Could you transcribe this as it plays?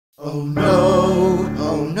Oh no,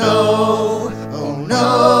 oh no, oh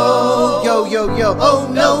no. Yo, yo, yo, oh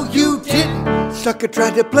no, you didn't. Sucker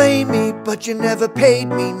tried to play me, but you never paid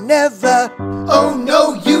me, never. Oh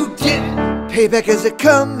no, you didn't. Payback is a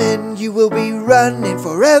coming, you will be running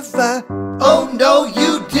forever. Oh no,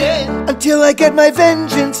 you didn't. Until I get my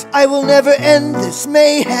vengeance, I will never end this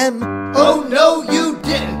mayhem. Oh no, you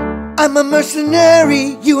didn't. I'm a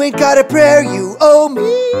mercenary, you ain't got a prayer, you owe me.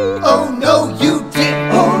 Oh no, you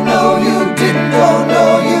didn't. Oh no, you didn't. Oh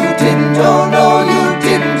no, you didn't. Oh no, you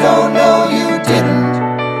didn't. Oh no, you didn't.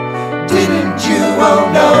 Didn't you? Oh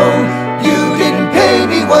no, you didn't pay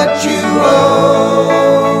me what you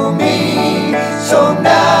owe me. So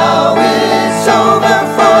now it's over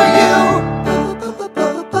for you.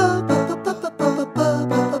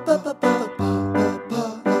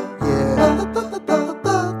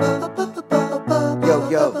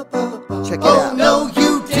 Yo, check it out. Oh no,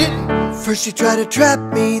 you didn't. First you try to trap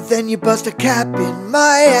me, then you bust a cap in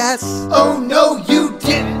my ass. Oh no, you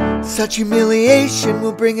didn't. Such humiliation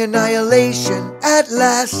will bring annihilation at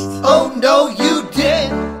last. Oh no, you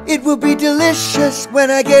didn't. It will be delicious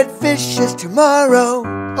when I get vicious tomorrow.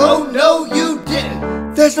 Oh no, you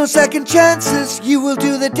didn't. There's no second chances, you will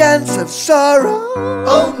do the dance of sorrow.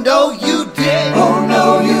 Oh no, you didn't. Oh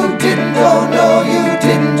no, you didn't. Oh no, you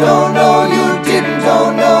didn't. Oh no, you didn't.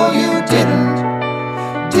 Oh no, you didn't.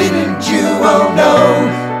 Didn't you? Oh no,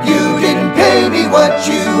 you didn't pay me what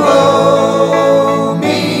you owe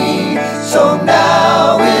me. So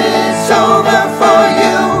now it's over for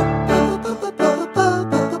you.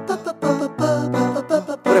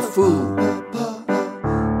 What a fool.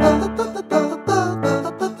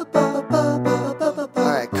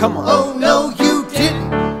 Alright, come on. Oh no, you didn't.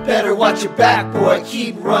 Better watch your back, boy,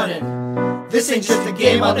 keep running. This ain't just a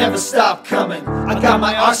game, I'll never stop coming. I got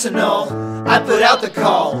my arsenal, I put out the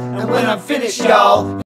call, and when I'm finished, y'all